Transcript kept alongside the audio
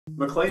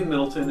McLane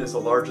Middleton is the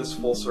largest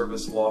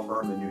full-service law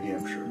firm in New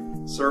Hampshire,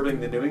 serving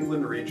the New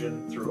England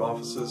region through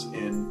offices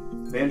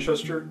in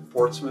Manchester,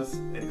 Portsmouth,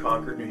 and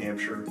Concord, New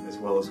Hampshire, as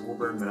well as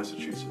Woburn,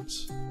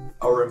 Massachusetts.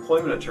 Our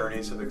employment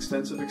attorneys have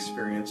extensive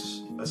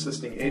experience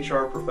assisting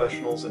HR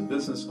professionals and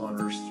business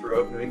owners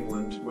throughout New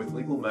England with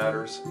legal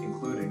matters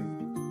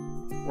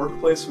including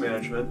workplace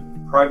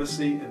management,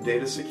 privacy and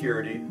data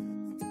security,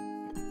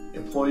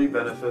 employee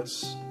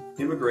benefits,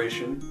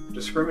 immigration,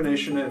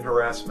 discrimination and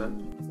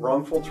harassment,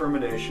 wrongful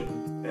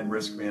termination, and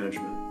risk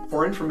management.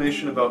 For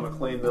information about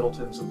McLane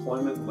Middleton's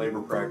employment and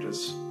labor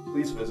practice,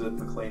 please visit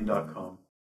McLane.com.